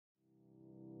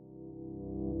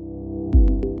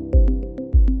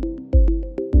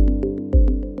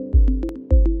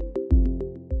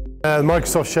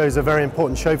Microsoft show is a very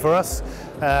important show for us.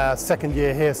 Second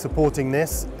year here supporting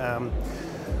this.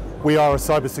 We are a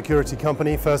cybersecurity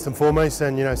company first and foremost,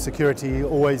 and security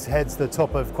always heads the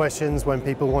top of questions when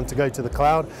people want to go to the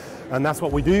cloud, and that's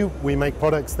what we do. We make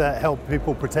products that help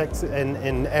people protect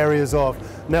in areas of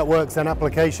networks and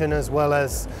application, as well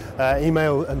as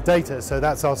email and data. So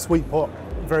that's our sweet spot.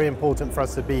 Very important for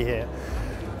us to be here.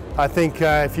 I think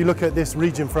if you look at this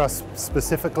region for us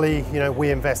specifically, we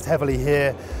invest heavily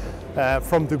here.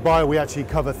 From Dubai, we actually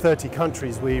cover 30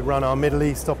 countries. We run our Middle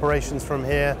East operations from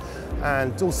here,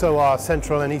 and also our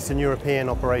Central and Eastern European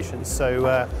operations.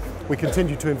 So we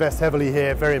continue to invest heavily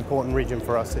here. Very important region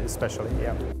for us, especially.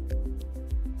 Yeah.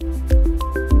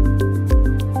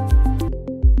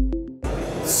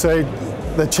 So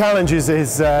the challenges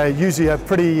is usually a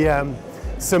pretty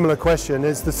similar question.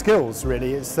 Is the skills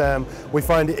really? It's we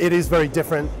find it is very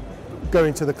different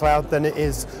going to the cloud than it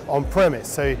is on premise.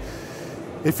 So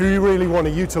if you really want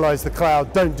to utilize the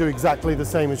cloud, don't do exactly the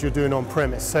same as you're doing on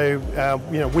premise. So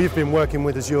we've been working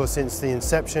with Azure since the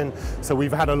inception, so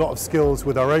we've had a lot of skills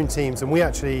with our own teams, and we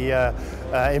actually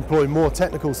employ more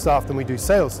technical staff than we do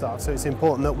sales staff. So it's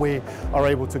important that we are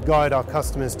able to guide our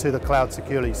customers to the cloud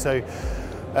securely. So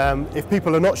if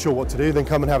people are not sure what to do, then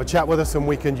come and have a chat with us, and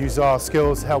we can use our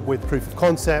skills, help with proof of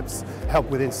concepts, help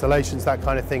with installations, that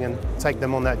kind of thing, and take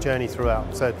them on that journey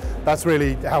throughout. So that's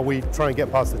really how we try and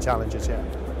get past the challenges, yeah.